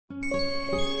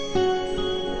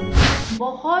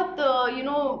बहुत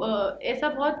ऐसा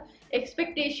बहुत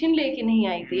एक्सपेक्टेशन लेके नहीं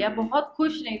आई थी या बहुत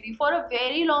खुश नहीं थी for a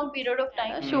very long period of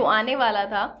time. Show आने वाला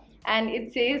था and it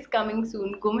says coming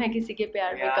soon, गुम है किसी के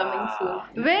प्यार में, coming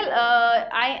soon. Well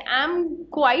I am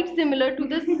quite similar to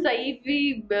the Saeed we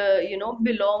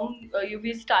belong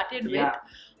we started with,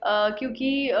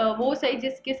 क्योंकि वो सही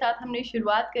जिसके साथ हमने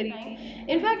शुरुआत करी थी।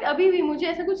 इनफैक्ट अभी भी मुझे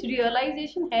ऐसा कुछ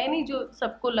रियलाइजेशन है नहीं जो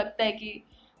सबको लगता है कि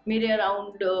मेरे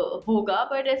अराउंड होगा,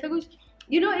 बट ऐसा कुछ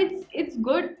it's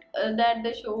good that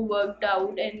the show worked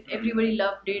out and everybody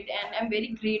loved it and I'm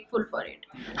very grateful for it.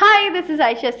 Hi, this is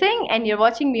Ayesha Singh and you're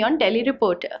watching me on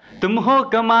TellyReporter. तुम हो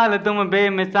कमाल, तुम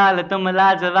बेमिसाल, तुम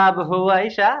लाजवाब हो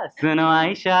आयशा, सुनो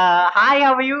Ayesha. Hi,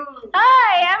 how are you?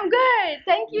 Hi, I'm good.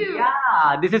 Thank you. Yeah,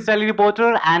 this is Telly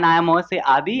Reporter and I am also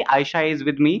Adi. Ayesha is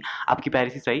with me. आपकी प्यारी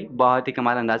सी सही बहुत ही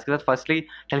कमाल अंदाज के साथ. Firstly,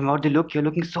 tell me about the look. You're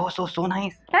looking so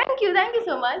nice. Thank you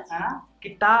so much. है ना?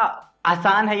 कितना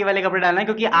आसान है ये वाले कपड़े डालना,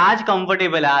 क्योंकि आज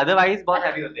कंफर्टेबल है, अदरवाइज बहुत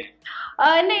हैवी होते हैं.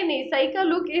 नहीं, सही का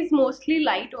look is mostly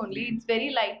light only. It's very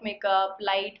light makeup,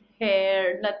 light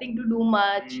hair, nothing to do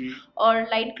much, or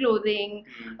light clothing.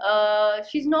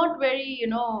 She's not very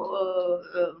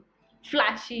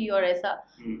flashy और ऐसा.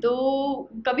 तो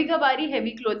कभी कभार ही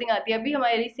हैवी क्लोथिंग आती है. अभी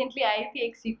हमारे रिसेंटली आई थी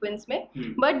एक सीक्वेंस में,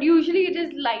 but usually it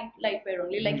is light where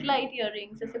only, like light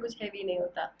earrings, ऐसे कुछ हैवी नहीं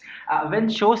होता. When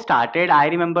show started I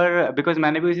remember, because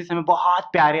मैंने भी उसी समय बहुत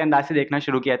प्यारे अंदाज से देखना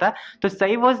शुरू किया था, तो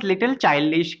सही वाज लिटिल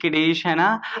चाइल्डिश किडिश, है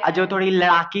ना, जो थोड़ी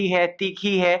लड़ाकी है,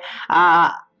 तीखी है.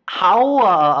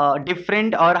 हाउ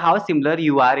डिफरेंट और how similar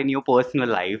you are in your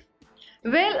personal life?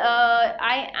 Well,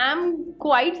 I am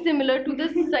quite similar to the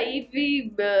Saeed we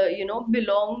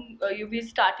we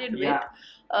started with.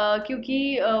 क्योंकि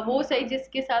वो सही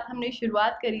जिसके साथ हमने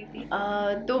शुरुआत करी थी,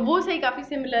 तो वो सही काफ़ी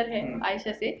सिमिलर है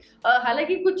आयशा से.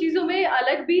 हालांकि कुछ चीज़ों में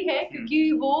अलग भी है, क्योंकि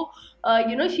वो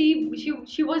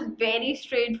she was very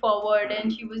straightforward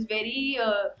and she was very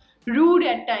rude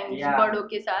eight times बड़ों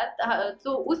के साथ.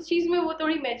 तो उस चीज़ में वो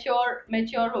थोड़ी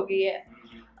मैच्योर हो गई है.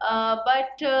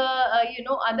 But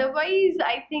otherwise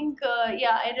I think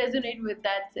I resonate with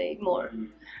that say more.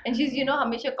 And she's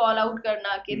हमेशा call out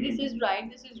करना कि this is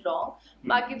right, this is wrong.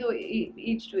 बाकी तो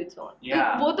each to its own. तो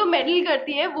वो तो मेडल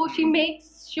करती है, वो she makes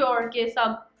sure कि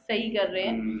सब सही कर रहे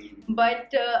हैं,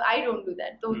 but I don't do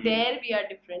that. तो there we are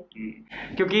different.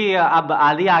 क्योंकि अब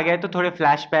आदि आ गया तो थोड़े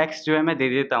फ्लैशबैक्स जो है मैं दे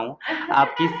देता हूँ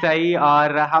आपकी सही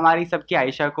और हमारी सबकी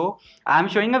आयशा को. I am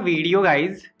showing a video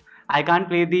guys. I can't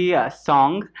play the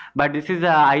song, but this is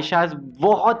Ayesha's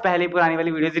बहुत पहले पुरानी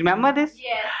वाली videos. Remember this?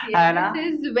 Yes. This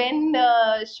is when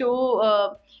show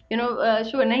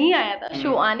show नहीं आया था,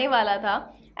 show आने वाला था,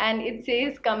 and it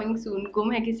says coming soon.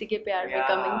 गुम है किसी के प्यार में,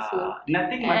 coming soon.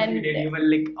 Nothing much we did. You were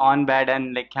like on bed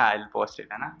and like I'll post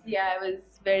it, है ना? Yeah, I was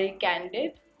very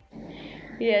candid.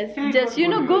 Yes, just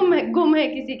गुम है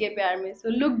किसी के प्यार में,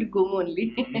 so looked गुम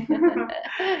only.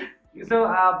 So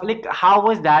like how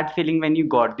was that feeling when you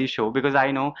got the show? Because I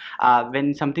know when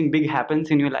something big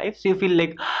happens in your life, so you feel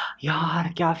like yaar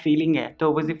kya feeling hai. So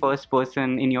who was the first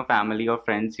person in your family or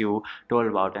friends you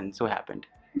told about and so happened?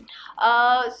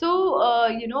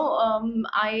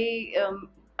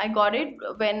 I got it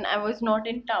when I was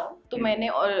not in town. तो मैंने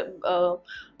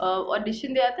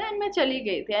audition दिया था and मैं चली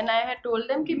गई थी, and I had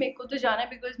told them कि मेरे को तो जाना है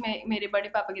बिकॉज मेरे बड़े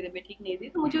पापा की तबीयत ठीक नहीं थी,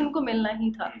 तो मुझे उनको मिलना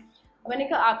ही था. मैंने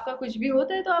कहा आपका कुछ भी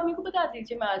होता है तो आप मेरे को बता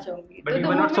दीजिए, मैं आ जाऊंगी. But you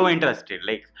were not so interested,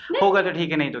 like होगा तो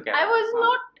ठीक है, नहीं तो क्या. I was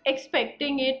not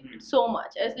expecting it so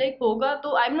much as like होगा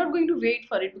तो I'm not going to wait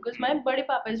for it because my बड़े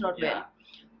पापा is not well.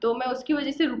 तो मैं उसकी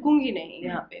वजह से रुकूंगी नहीं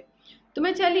यहाँ पे. तो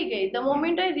मैं चली गई. The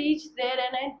moment I reached there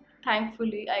and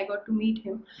thankfully I got to meet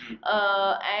him,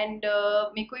 and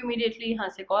मेरे को immediately यहाँ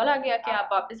से कॉल आ गया कि आप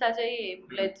वापस आ जाइए,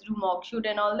 let's do mock shoot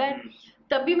and all that.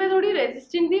 तभी मैं थोड़ी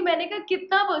रेजिस्टेंट थी. मैंने कहा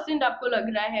कितना परसेंट आपको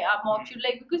लग रहा है आप mock shoot,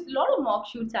 like because lot of mock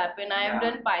shoots happen. I have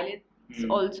done pilots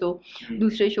also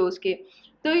दूसरे शोज के.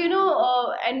 तो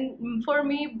एंड फॉर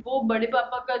मी वो बड़े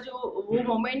पापा का जो वो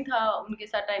मोमेंट था उनके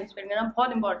साथ टाइम स्पेंड करना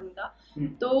बहुत इम्पोर्टेंट था.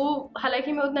 तो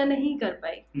हालांकि मैं उतना नहीं कर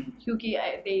पाई क्योंकि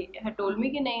दे हैड टोल्ड मी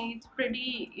कि नहीं, इट्स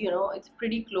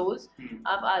प्रीटी क्लोज,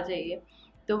 आप आ जाइए.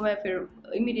 तो मैं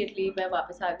फिर इमीडिएटली मैं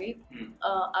वापस आ गई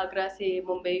आगरा से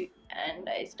Mumbai, and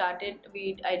I started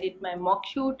I did my mock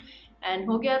shoot and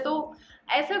हो गया. तो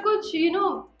ऐसा कुछ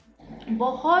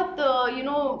बहुत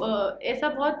ऐसा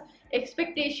बहुत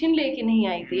एक्सपेक्टेशन लेके नहीं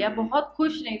आई थी या बहुत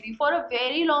खुश नहीं थी for a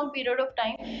very long period of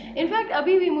time. In fact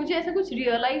अभी भी मुझे ऐसा कुछ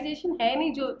रियलाइजेशन है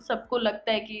नहीं जो सबको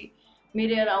लगता है कि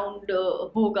मेरे अराउंड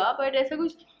होगा, बट ऐसा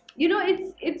कुछ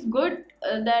it's good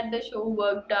that the show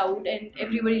worked out and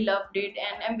everybody loved it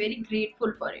and I'm very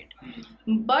grateful for it.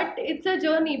 But it's a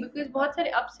journey because बहुत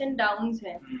सारे ups and downs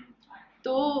हैं.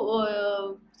 तो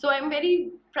so I'm very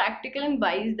practical and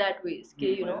wise that ways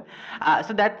कि you know.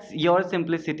 So that's your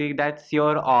simplicity, that's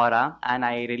your aura, and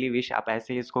I really wish आप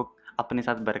ऐसे ही इसको अपने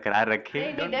साथ बरकरार रखें.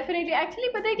 नहीं डेफिनेटली एक्चुअली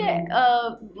पता है क्या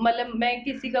मतलब मैं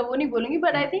किसी का वो नहीं बोलूंगी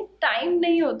बट आई थिंक टाइम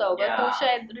नहीं होता होगा तो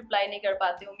शायद रिप्लाई नहीं कर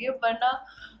पाते होंगे वरना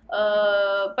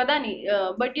पता नहीं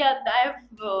बट या आई हैव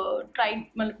ट्राइड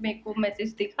मतलब मेरे को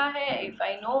मैसेज दिखा है if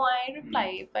I know I reply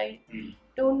if I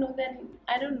don't know then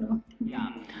I don't know.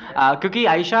 क्योंकि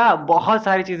आयशा बहुत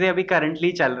सारी चीजें अभी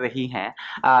करंटली चल रही हैं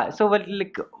so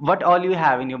what all you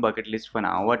have in your bucket list for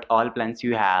now, what all plans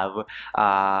you have,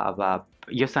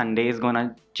 your Sunday is gonna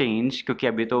change क्योंकि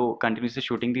अभी तो कंटिन्यूसली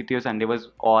शूटिंग थी तो your Sunday was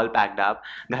all packed up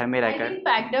घर में रहकर.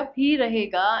 पैक्ड अप ही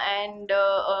रहेगा and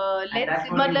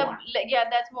let's मतलब या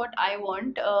that's what I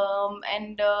want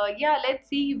and या let's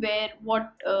see where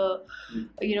what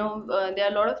you know there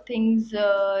are a lot of things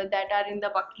that are in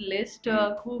the bucket list.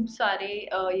 खूब सारे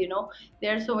you know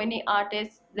there are so many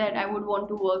artists that I would want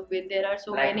to work with. There are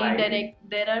so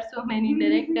many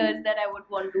directors that I would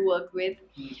want to work with.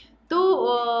 So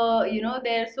you know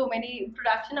there are so many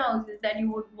production houses that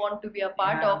you would want to be a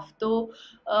part of. So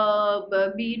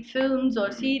be it films or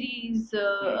series,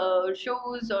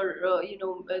 shows or you know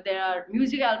there are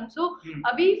music albums. So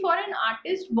अभी for an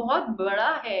artist बहुत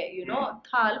बड़ा है, you know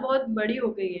थाल बहुत बड़ी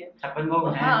हो गई है. 56 भोग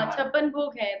हैं. हाँ 56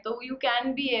 भोग हैं तो you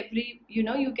can be every you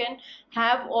know you can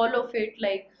have all of it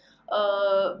like.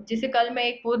 जैसे कल मैं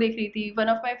एक वो देख रही थी one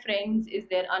of my friends is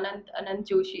there Anant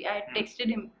Joshi. I texted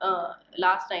him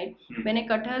last night. मैंने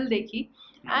कटहल देखी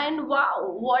and wow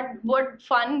what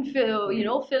fun you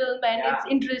know film and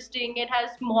it's interesting, it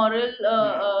has moral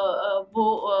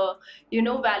you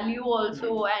know value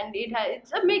also and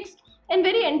it's a mix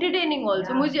and very entertaining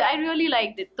also. मुझे I really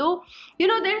liked it. So you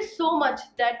know there's so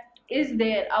much that is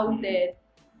there out there.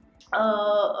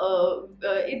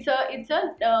 It's a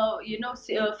you know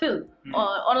film,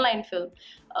 online film.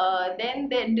 Then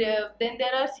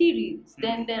there are series.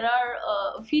 Then there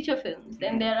are feature films.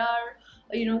 Then there are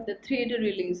you know the theater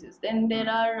releases. Then there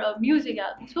are music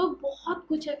albums. So बहुत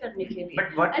कुछ है करने के लिए.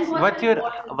 But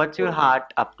what's your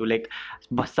heart up to? Like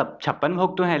बस सब 56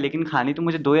 भोग तो हैं लेकिन खानी तो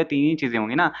मुझे 2 या 3 ही चीजें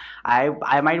होंगी ना.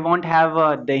 I might want have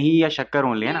दही या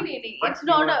शक्कर only है ना. नहीं it's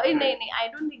not नहीं I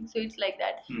don't think so. It's like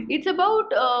that. It's about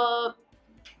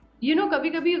you know कभी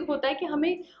कभी होता है कि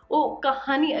हमें वो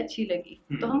कहानी अच्छी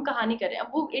लगी तो हम कहानी करें.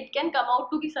 अब वो it can come out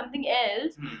to be something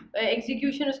else,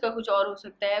 execution उसका कुछ और हो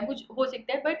सकता है, कुछ हो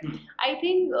सकता है but I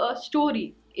think story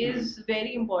is very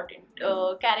important,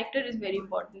 character is very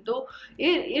important. तो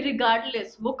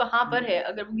रिगार्डलेस वो कहाँ पर है,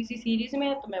 अगर वो किसी सीरीज में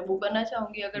है तो मैं वो करना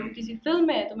चाहूँगी, अगर वो किसी फिल्म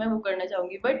में है तो मैं वो करना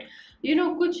चाहूँगी बट यू नो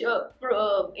कुछ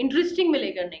इंटरेस्टिंग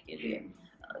मिले करने के लिए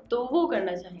तो वो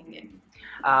करना चाहेंगे.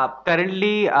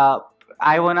 Currently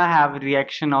I wanna have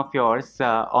reaction of yours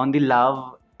on the love,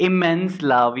 immense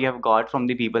love you have got from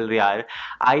the people. Yaar,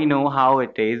 I know how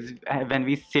it is when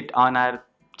we sit on our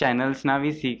channels now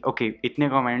we see okay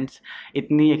itne comments,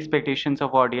 itni expectations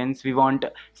of audience. We want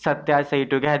Satya Sai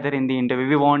together in the interview,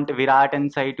 we want Virat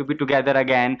and Sai to be together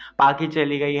again. पाकी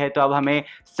चली गई है तो अब हमें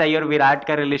सई और विराट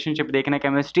का relationship देखना,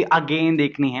 chemistry again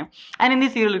देखनी है. And in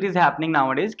the serial it is happening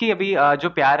nowadays कि अभी जो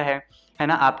प्यार है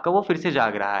ना आपका वो फिर से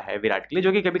जाग रहा है विराट के लिए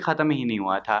जो कि कभी खत्म ही नहीं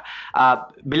हुआ था.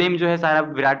 ब्लेम जो है सारा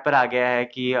विराट पर आ गया है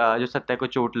कि जो सत्या को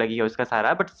चोट लगी है उसका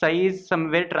सारा, बट सही इज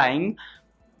समवेयर ट्राइंग,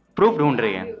 प्रूफ ढूंढ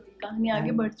रही है. कहानी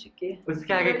आगे बढ़ चुकी है.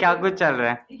 उसके आगे क्या कुछ चल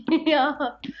रहा है?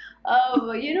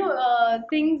 you know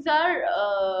things are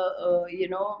you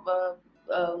know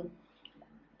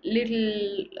little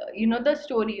you know the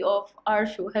story of our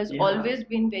show has always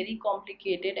been very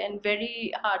complicated and very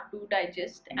hard to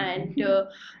digest and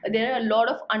there are a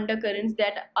lot of undercurrents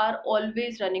that are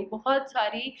always running. बहुत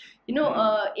सारी you know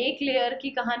एक layer की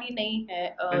कहानी नहीं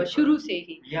है शुरू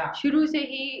से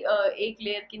ही एक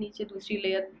लेयर के नीचे दूसरी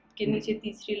लेयर के नीचे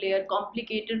तीसरी लेयर,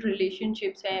 कॉम्प्लिकेटेड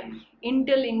रिलेशनशिप्स हैं,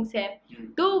 इंटरलिंक्स हैं.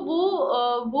 तो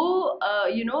वो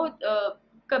you know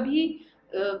कभी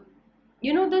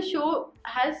you know the show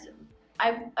has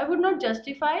I would not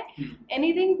justify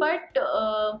anything but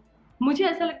मुझे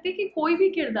ऐसा लगता है कि कोई भी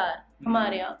किरदार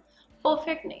हमारे यहाँ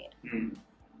परफेक्ट नहीं है.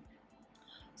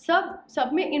 सब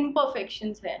में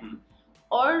इम्परफेक्शंस हैं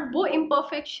और वो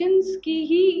इम्परफेक्शंस की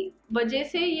ही वजह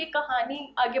से ये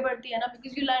कहानी आगे बढ़ती है ना,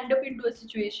 because you land up into a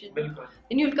situation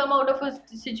then you will come out of a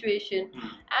situation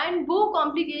and वो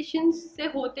कॉम्प्लिकेशंस से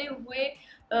होते हुए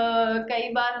कई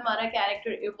बार हमारा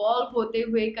कैरेक्टर इवॉल्व होते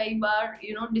हुए कई बार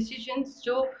यू नो डिसीजंस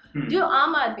जो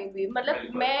आम आदमी भी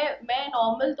मतलब मैं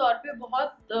नॉर्मल तौर पे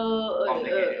बहुत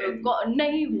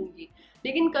नहीं होंगी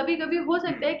लेकिन कभी कभी हो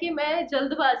सकता है कि मैं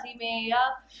जल्दबाजी में या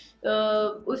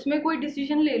उसमें कोई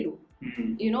डिसीजन ले लूँ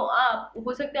यू नो, आप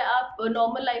हो सकता है आप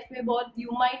नॉर्मल लाइफ में बहुत, you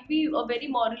might be a very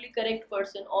morally correct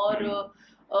person और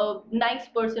nice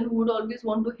person who would always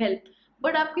want to help,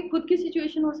 but आपकी खुद की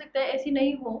सिचुएशन हो सकता है ऐसी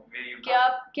नहीं हो कि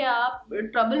आप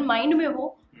ट्रबल माइंड में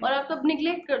हो और आप तब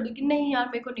निग्लेक्ट कर दो कि नहीं यार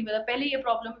मेरे को नहीं पता, पहले ये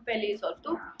प्रॉब्लम है पहले ये सॉल्व,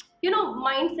 तो यू नो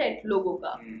माइंड सेट लोगों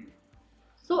का,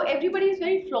 so everybody is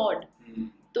very flawed,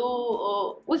 तो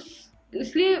उस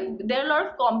इसलिए there are lot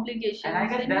of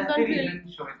complications and you can feel,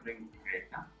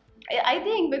 I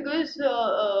think because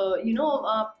you know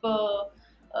आप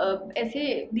ऐसे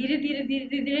धीरे धीरे धीरे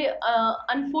धीरे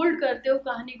अनफोल्ड करते हो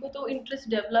कहानी को, तो इंटरेस्ट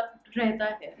डेवलप रहता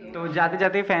है। तो जाते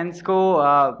जाते फैंस को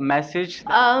मैसेज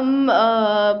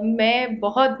मैं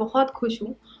बहुत बहुत खुश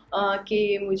हूँ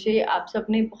कि मुझे आप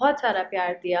सबने बहुत सारा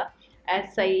प्यार दिया, एज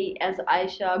सई एज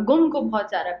आयशा, गुम को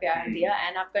बहुत सारा प्यार दिया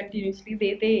एंड आप कंटिन्यूसली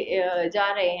देते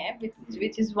जा रहे हैं,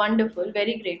 which is wonderful,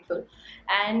 very grateful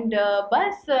and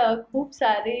बस खूब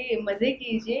सारे मज़े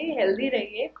कीजिए, हेल्दी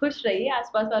रहिए, खुश रहिए,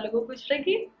 आसपास वालों को खुश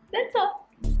रखिए, दैट्स ऑल।